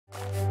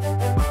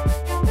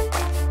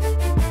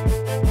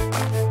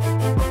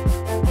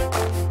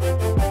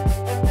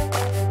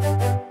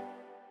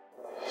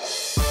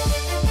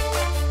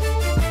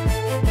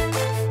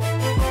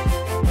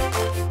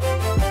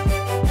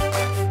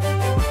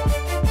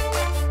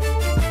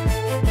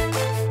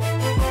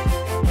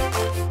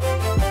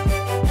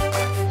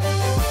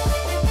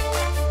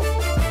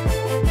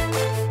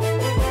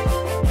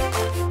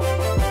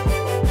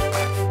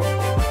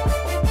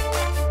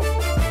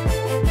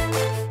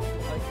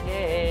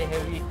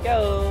go.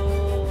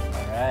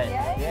 Alright,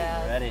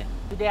 Yeah. ready.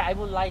 Today I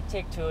would like to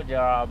take to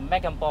the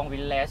Megampong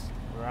village,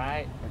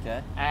 right? Okay.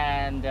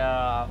 And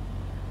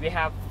we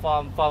have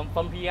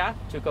from here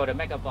to go to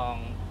Megampong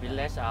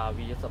village.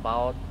 We use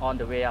about on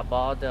the way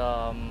about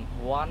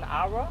 1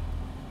 hour.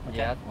 Okay.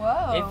 Yes.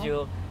 Whoa. If you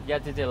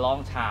yes, it's a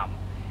long time.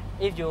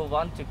 If you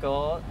want to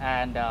go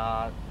and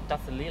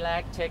just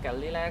relax, take a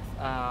relax,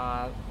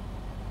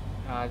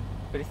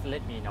 please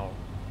let me know.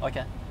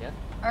 Okay. Yes.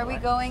 Are we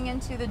going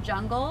into the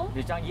jungle?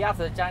 Yes,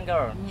 the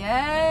jungle.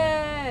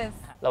 Yes.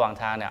 ระหว่าง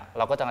ทางเนี่ยเ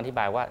ราก็จะอธิบ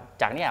ายว่า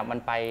จากเนี่ยมัน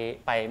ไ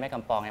ปแม่ก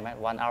ำปองใช่ไหม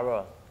 1 hour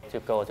to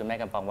go to แม่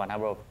กำปอง 1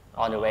 hour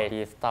on the way he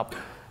stop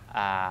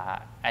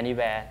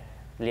anywhere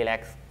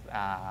relax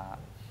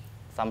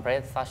some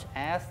place such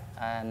as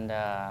and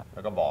แ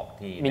ล้วก็บอก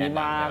ที่ มิ แนะ นิ นำ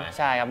มาร์ ใช่ ท ไหม ใ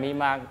ช่ครับมินิ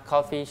มาร์ท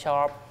coffee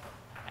shop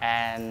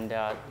and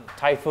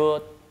Thai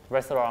food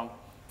restaurant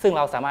ซึ่งเ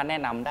ราสามารถแนะ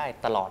นำได้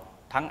ตลอด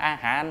ทั้งอา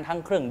หารทั้ง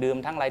เครื่องดื่ม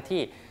ทั้งอะไร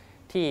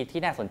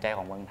ที่น่าสนใจข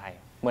องเมืองไทย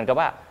เหมือนกับ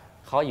ว่า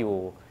เขาอยู่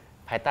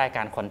ภายใต้ก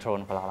ารคอนโทรล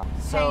ของเราแล้ว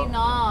Hey,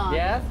 Nom.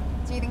 Yes.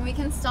 Do you think we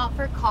can stop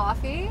for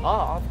coffee?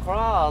 Oh, of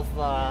course.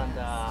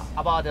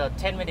 About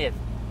 10 minutes.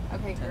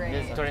 Okay, great.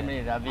 Just 20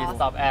 minutes. We Awesome.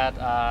 stop at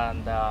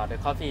the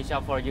coffee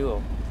shop for you.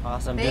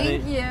 Awesome.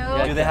 Thank you.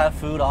 Do they have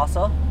food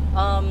also?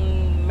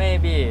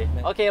 Maybe.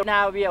 Okay,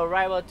 now we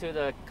arrive to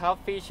the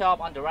coffee shop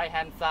on the right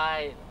hand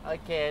side.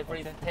 Okay,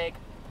 please take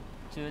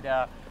to the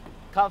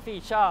coffee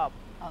shop.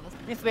 Oh,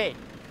 This way.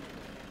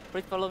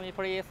 Please follow me,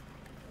 please.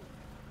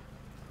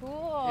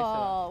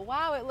 cool.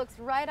 Wow, it looks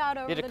right out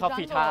over It's the a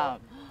coffee jungle.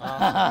 time.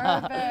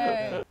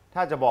 Perfect. ถ้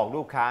าจะบอก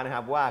ลูกค้านะค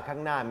รับว่าข้า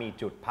งหน้ามี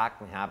จุดพัก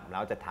นะครับเร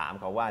าจะถาม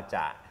เขาว่าจ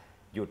ะ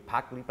หยุดพั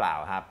กหรือเปล่า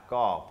ครับ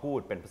ก็พูด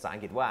เป็นภาษาอั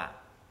งกฤษว่า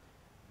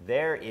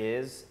there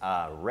is a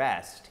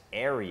rest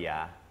area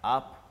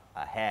up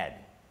ahead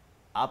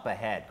up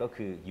ahead ก็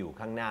คืออยู่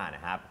ข้างหน้าน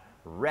ะครับ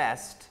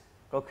rest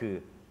ก็คือ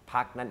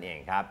พักนั่นเอง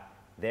ครับ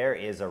there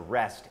is a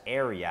rest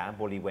area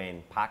บริเวณ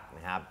พักน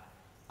ะครับ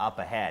up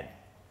ahead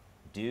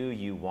do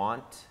you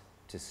want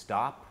to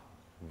stop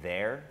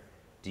there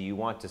do you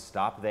want to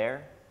stop there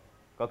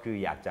ก็คือ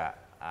อยากจะ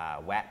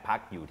แวะพัก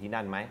อยู่ที่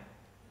นั่นไหม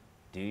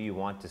do you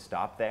want to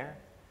stop there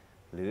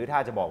หรือถ้า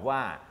จะบอกว่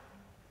า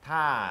ถ้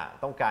า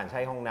ต้องการใช้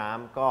ห้องน้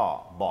ำก็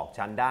บอก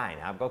ฉันได้น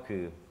ะครับก็คื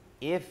อ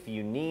if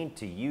you need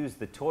to use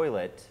the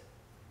toilet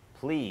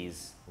please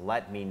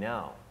let me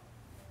know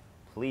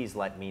please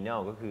let me know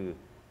ก็คือ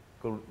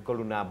ก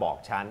รุณาบอก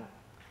ฉัน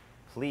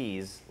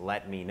please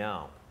let me know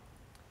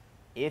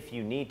if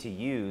you need to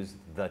use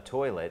the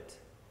toilet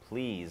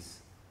please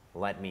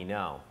let me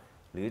know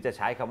หรือจะใ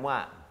ช้คำว่า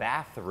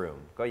bathroom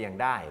ก็ยัง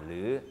ได้ห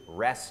รือ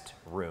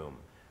restroom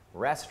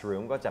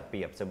restroom ก็จะเป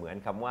รียบเสมือน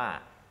คำว่า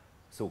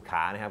สุข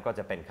านะครับก็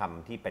จะเป็นค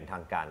ำที่เป็นทา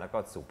งการแล้วก็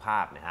สุภา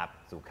พนะครับ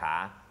สุขา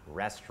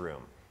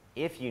restroom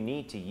if you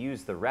need to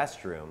use the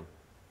restroom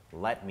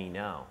let me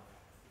know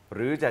ห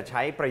รือจะใ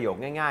ช้ประโยค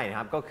ง่ายๆนะค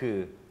รับก็คือ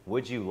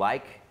would you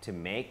like to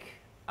make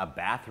a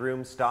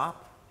bathroom stop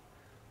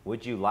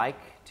would you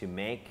like to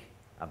make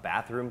a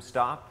bathroom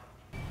stop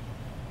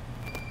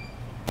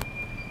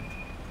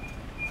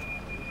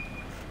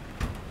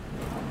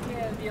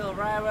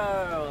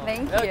Arrival.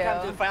 Thank Welcome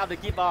you. to Fire the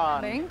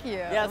Gibbon. Thank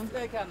you. Yes,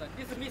 welcome.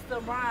 This is Mr.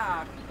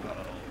 Mark.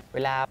 เว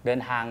ลาเดิน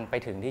ทางไป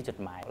ถึงที่จุด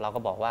หมายเราก็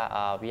บอกว่า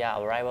we are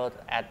arrival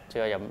at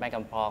แม่ก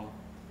ำปอง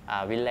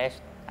village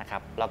นะครั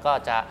บแล้วก็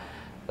จะ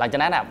หลังจาก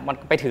นั้นมัน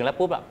ไปถึงแล้ว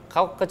ปุ๊บเข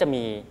าก็จะ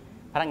มี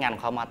พนักงานขอ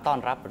งเขามาต้อน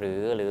รับห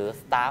รือ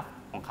staff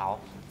ของเขา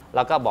แ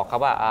ล้วก็บอกเขา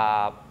ว่า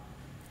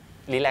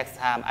relax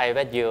time I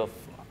wait you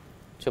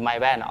to my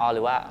van ห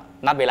รือว่า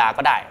นัดเวลา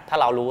ก็ได้ถ้า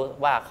เรารู้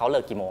ว่าเขาเ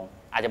ลิกกี่โมง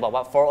อาจจะบอกว่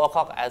า 4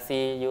 o'clock I'll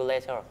see you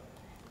later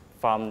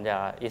from the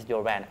is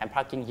your van I'm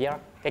parking here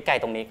ใกล้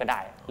ๆตรงนี้ก็ได้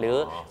หรือ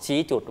ชี้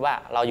จุดว่า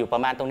เราอยู่ปร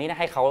ะมาณตรงนี้นะ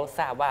ให้เขา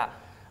ทราบว่า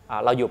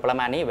เราอยู่ประ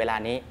มาณนี้เวลา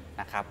นี้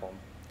นะครับผม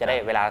จะได้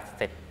เวลาเ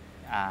สร็จ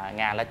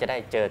งานแล้วจะได้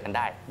เจอกันไ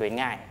ด้โดย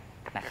ง่าย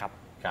นะครับ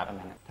ประม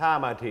าณนั้นถ้า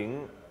มาถึง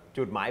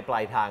จุดหมายปลา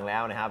ยทางแล้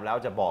วนะครับแล้ว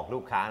จะบอกลู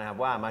กค้านะครับ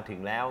ว่ามาถึง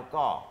แล้ว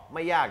ก็ไ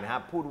ม่ยากนะครั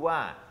บพูดว่า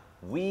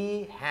we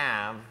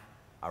have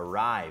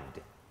arrived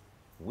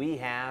we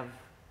have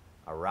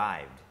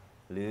arrived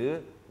หรือ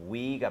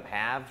we กับ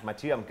have มา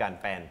เชื่อมกัน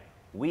เป็น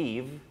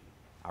we've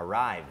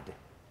arrived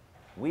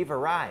we've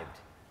arrived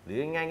หรือ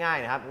ง่าย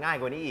ๆนะครับง่าย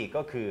กว่านี้อีก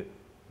ก็คือ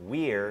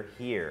we're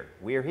here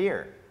we're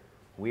here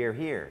we're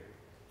here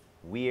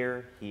we're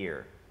here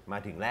มา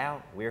ถึงแล้ว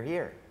we're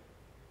here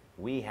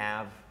we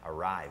have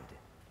arrived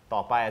ต่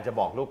อไปอาจจะ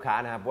บอกลูกค้า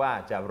นะครับว่า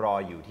จะรอ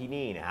อยู่ที่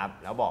นี่นะครับ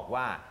แล้วบอก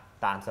ว่า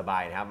ตามสบา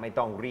ยนะครับไม่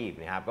ต้องรีบ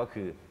นะครับก็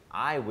คือ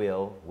I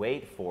will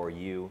wait for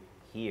you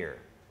here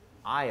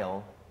I'll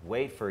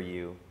wait for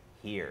you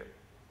here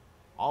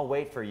I'll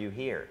wait for you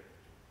here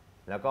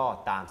แล้วก็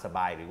ตามสบ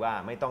ายหรือว่า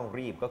ไม่ต้อง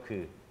รีบก็คื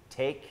อ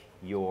take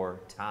your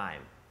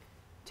time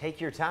take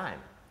your time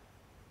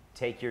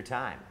take your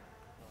time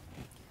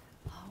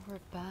Oh,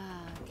 we're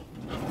back.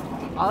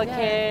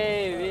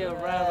 Okay, we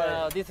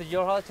arrive. This is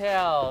your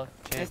hotel.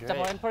 Okay, Mr. great.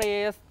 Moen,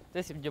 please.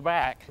 This is your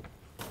bag.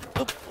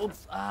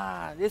 Oops,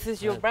 this is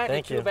your bag.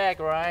 Thank It's your you. bag,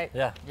 right?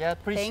 Yeah. Yeah,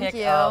 please Thank check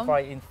you. for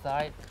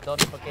inside.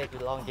 Don't forget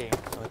belonging.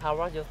 How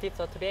was your trip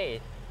for today?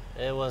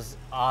 It was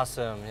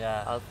awesome.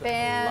 Yeah.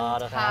 Awesome.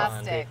 lot of fun.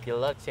 Fantastic. You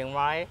love Chiang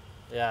Mai?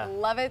 Yeah.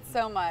 Love it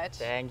so much.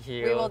 Thank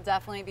you. We will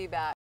definitely be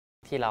back.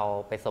 ที่เรา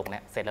ไปส่งเนี่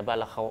ยเสร็จแล้ว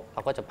เร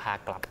าก็จะพา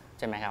กลับใ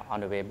ช่ไหมครับ on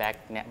the way back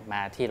เนี่ยม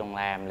าที่โรง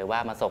แรมหรือว่า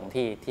มาส่ง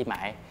ที่หม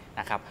าย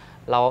นะครับ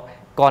เรา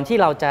ก่อนที่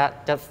เราจ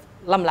ะ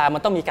ล่ำลา มั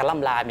นต้องมีการล่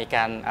ำลา มีก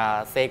าร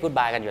say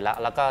goodbye กันอยู่แล้ว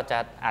แล้วก็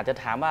อาจจะ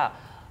ถามว่า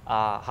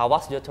how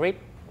was your trip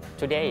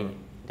today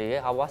หรือ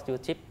how was your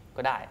trip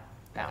ก็ได้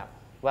นะครับ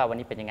ว่าวัน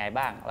นี้เป็นยังไง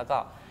บ้างแล้วก็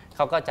เข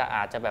าก็อ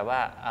าจจะแบบว่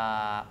า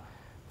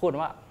พูด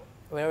ว่า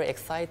very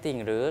exciting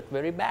หรือ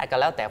very bad ก็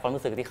แล้วแต่ความ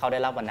รู้สึกที่เขาได้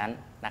รับวันนั้น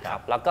นะครับ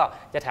แล้วก็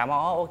จะถามว่า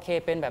อ๋อโอเค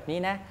เป็นแบบนี้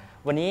นะ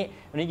วันนี้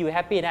you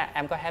happy นะ แอ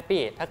มก็ happy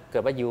ถ้าเกิ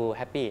ดว่า you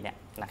happy เนี่ย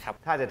นะครับ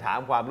ถ้าจะถาม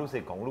ความรู้สึ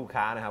กของลูก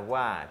ค้านะครับ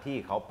ว่าที่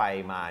เขาไป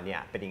มาเนี่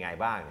ยเป็นยังไง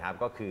บ้างนะครับ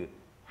ก็คือ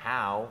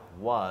how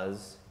was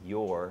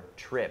your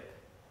trip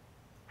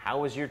how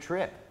was your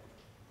trip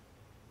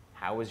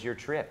how was your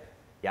trip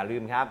อย่าลื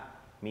มครับ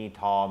มี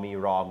ทอมี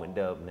รอเหมือน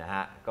เดิมนะฮ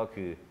ะก็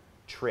คือ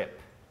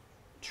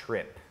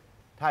trip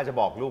ถ้าจะ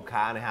บอกลูก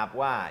ค้านะครับ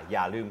ว่าอ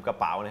ย่าลืมกระ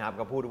เป๋านะครับ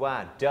ก็พูดว่า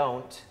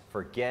don't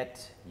forget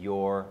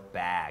your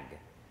bag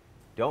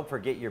don't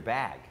forget your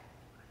bag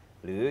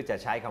หรือจะ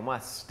ใช้คำว่า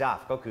stuff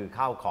ก็คือ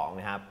ข้าวของ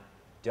นะครับ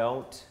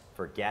don't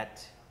forget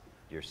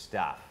your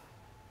stuff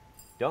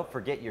don't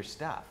forget your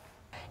stuff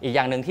อีกอ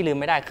ย่างหนึ่งที่ลืม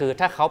ไม่ได้คือ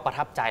ถ้าเขาประ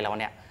ทับใจเรา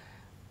เนี่ย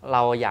เร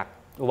าอยาก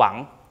หวัง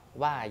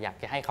ว่าอยาก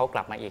จะให้เขาก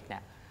ลับมาอีกเนี่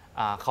ย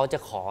เขาจะ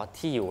ขอ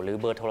ที่อยู่หรือ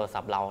เบอร์โทรศั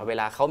พท์เราเว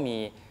ลาเขามี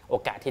โอ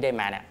กาสที่ได้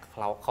มาเนี่ย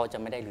เขาจะ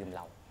ไม่ได้ลืมเ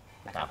รา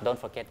นะครับ don't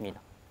forget me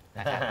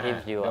นะครับ if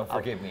you don't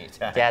forget me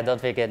yeah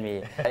don't forget me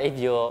if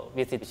you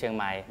visit เชียงใ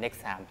หม่ next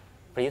time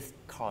please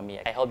call me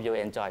I hope you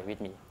enjoy with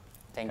me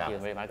thank you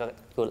very much ก็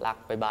good luck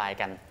บ๊ายบาย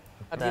กัน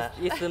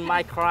this is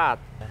my card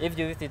if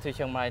you visit to เ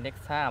ชียงใหม่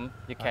next time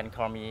you can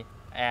call me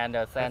and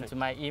send to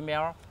my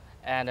email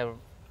and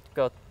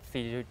go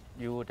see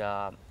you the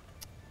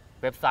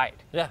website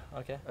Yeah.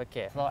 Okay.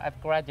 okay so I'm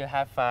glad you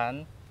have fun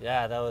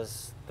Yeah, that was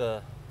the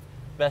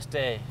best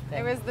day.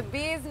 It was the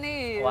bee's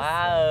knees.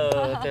 wow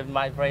it's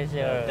my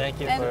pleasure Thank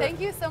you And for. thank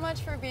you so much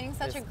for being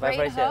such a It's my great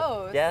pleasure.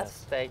 host. yes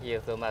thank you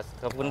so much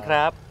ขอบคุณค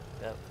รับ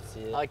Yep.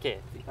 See you. okay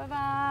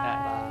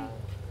Bye-bye.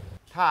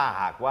 ถ้า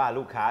หากว่า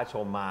ลูกค้าช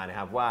มมานะค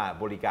รับว่า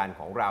บริการข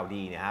องเรา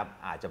ดีนะครับ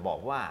อาจจะบอก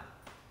ว่า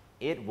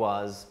it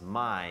was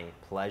my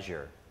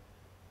pleasure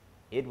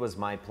it was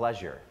my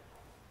pleasure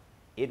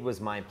it was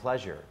my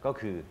pleasure ก็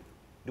คือ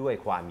ด้วย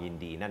ความยิน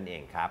ดีนั่นเอ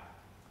งครับ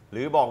ห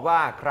รือบอกว่า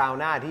คราว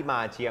หน้าที่มา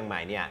เชียงให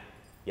ม่เนี่ย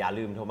อย่า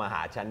ลืมโทรมาห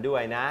าฉันด้ว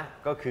ยนะ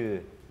ก็คือ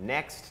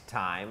next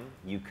time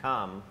you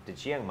come to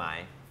เชียงใหม่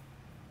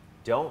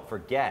don't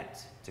forget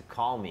to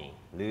call me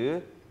หรือ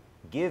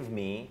give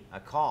me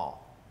a call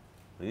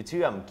หรือเ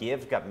ชื่อม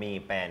give กับ me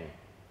เป็น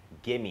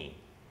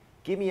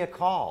give me a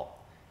call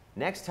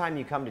next time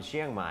you come to เชี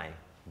ยงใหม่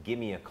give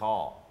me a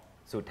call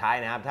สุดท้าย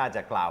นะครับถ้าจ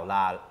ะกล่าวล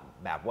า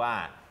แบบว่า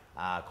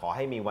ขอใ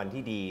ห้มีวัน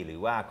ที่ดีหรือ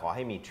ว่าขอใ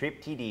ห้มีทริป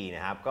ที่ดีน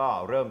ะครับก็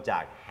เริ่มจา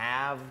ก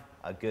have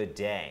a good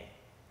day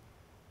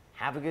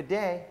have a good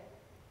day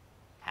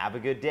have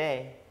a good day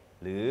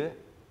หรือ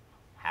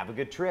have a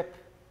good trip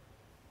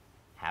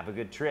have a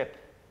good trip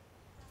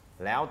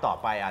แล้วต่อ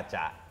ไปอาจจ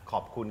ะขอ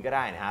บคุณก็ไ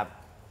ด้นะครับ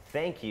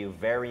thank you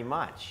very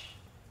much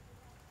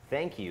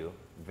thank you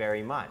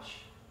very much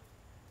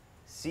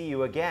see you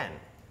again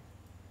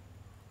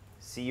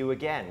see you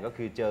again ก็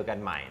คือเจอกัน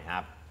ใหม่นะค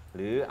รับห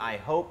รือ I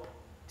hope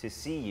to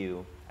see you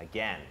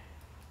again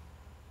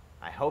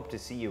I hope to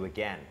see you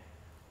again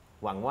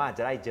หวังว่าจ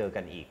ะได้เจอ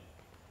กันอีก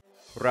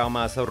เราม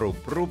าสรุป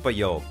รูปประ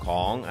โยคข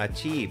องอา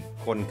ชีพ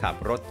คนขับ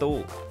รถตู้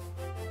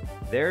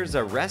There's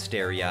a rest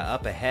area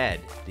up ahead.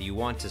 Do you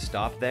want to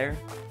stop there?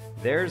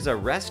 There's a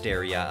rest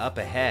area up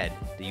ahead.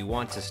 Do you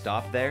want to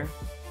stop there?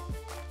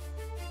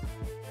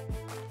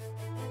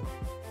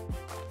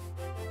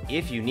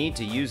 If you need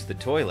to use the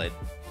toilet,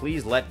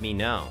 please let me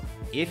know.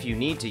 If you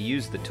need to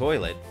use the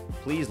toilet,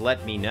 please let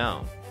me know.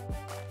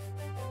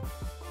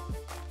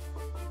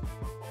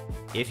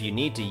 If you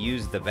need to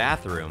use the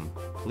bathroom,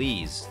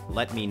 please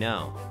let me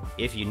know.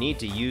 If you need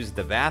to use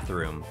the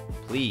bathroom,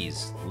 please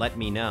let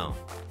me know.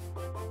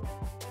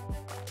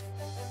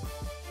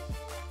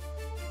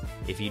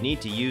 If you need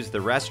to use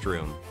the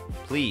restroom,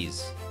 please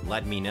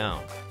let me know.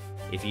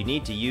 If you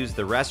need to use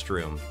the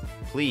restroom,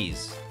 please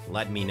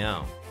let me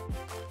know.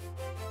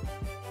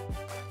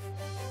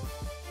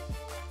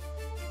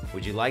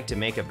 Would you like to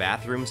make a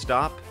bathroom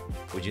stop?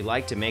 Would you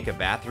like to make a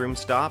bathroom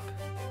stop?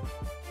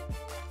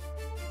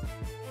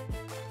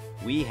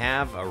 We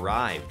have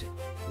arrived.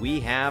 We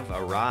have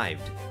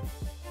arrived.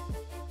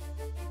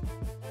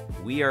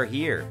 We are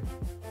here.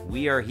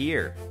 We are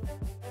here.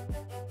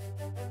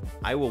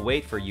 I will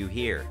wait for you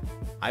here.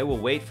 I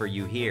will wait for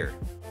you here.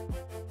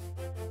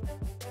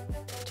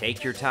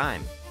 Take your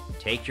time.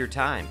 Take your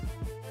time.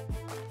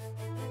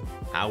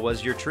 How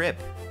was your trip?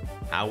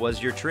 How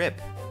was your trip?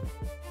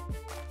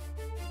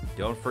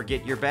 Don't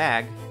forget your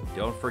bag.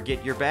 Don't forget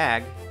your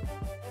bag.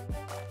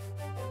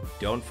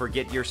 Don't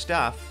forget your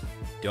stuff.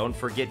 Don't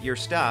forget your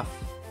stuff.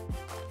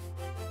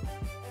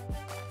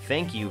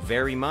 Thank you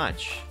very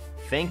much.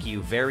 Thank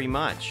you very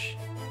much.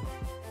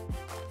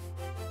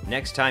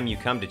 Next time you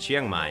come to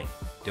Chiang Mai,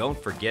 don't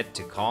forget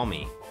to call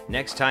me.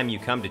 Next time you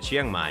come to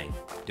Chiang Mai,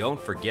 don't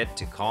forget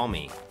to call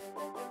me.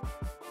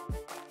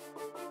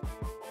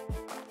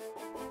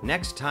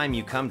 Next time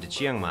you come to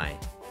Chiang Mai,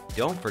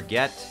 don't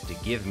forget to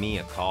give me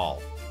a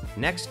call.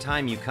 Next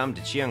time you come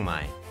to Chiang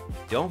Mai,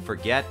 don't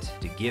forget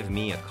to give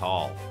me a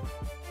call.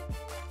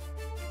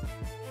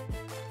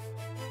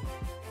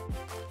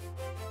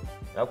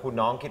 แล้วคุณ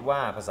น้องคิดว่า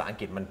ภาษาอัง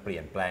กฤษมันเปลี่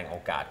ยนแปลงโอ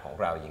กาสของ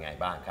เรายังไง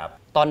บ้างครับ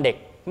ตอนเด็ก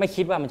ไม่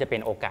คิดว่ามันจะเป็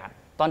นโอกาส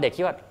ตอนเด็ก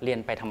คิดว่าเรียน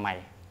ไปทำไม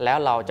แล้ว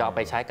เราจะเอาไ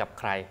ปใช้กับ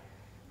ใคร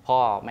พ่อ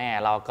แม่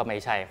เราก็ไม่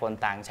ใช่คน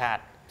ต่างชา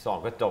ติ สอน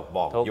ก็จบบ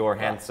อก ถูก you're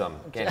handsome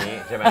แค่นี้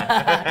ใช่ไหม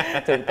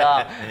ถูกต้อง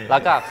แล้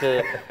วก็คือ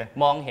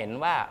มองเห็น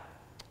ว่า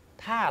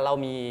ถ้าเรา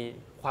มี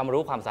ความ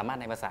รู้ความสามารถ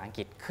ในภาษาอังก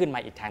ฤษขึ้นมา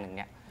อีกทางหนึ่งเ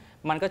นี่ย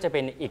มันก็จะเ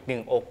ป็นอีกหนึ่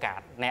งโอกา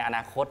สในอน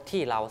าคต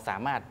ที่เราสา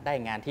มารถได้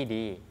งานที่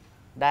ดี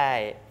ได้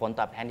ผล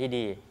ตอบแทนที่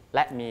ดี แล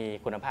ะมี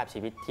คุณภาพชี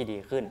วิตที่ดี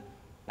ขึ้น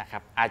นะครั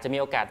บอาจจะมี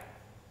โอกาส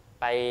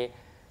ไป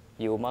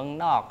อยู่เมือง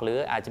นอก หรือ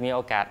อาจจะมีโอ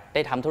กาสไ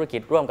ด้ทำธุรกิ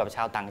จร่วมกับช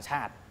าวต่างช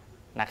าติ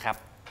นะครับ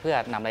เพื่อ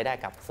นำรายได้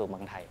กลับสู่เมื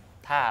องไทย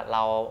ถ้าเร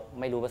า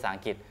ไม่รู้ภาษาอั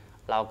งกฤษ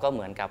เราก็เห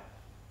มือ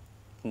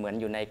น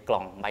อยู่ในกล่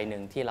องใบหนึ่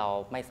งที่เรา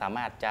ไม่สาม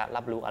ารถจะ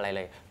รับรู้อะไรเ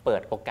ลยเปิ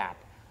ดโอกาส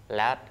แ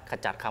ละข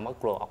จัดคำว่า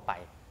กลัวออกไป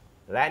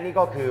และนี่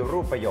ก็คือรู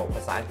ปประโยคภ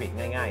าษาอังกฤษ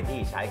ง่ายๆที่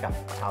ใช้กับ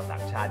ชาวต่า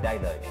งชาติได้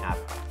เลยนะครับ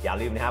อย่า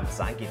ลืมนะครับภา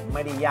ษาอังกฤษไ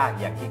ม่ได้ยาก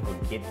อย่างที่คุณ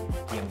คิด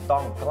เพียงต้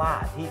องกล้า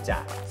ที่จะ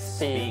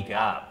speak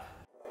up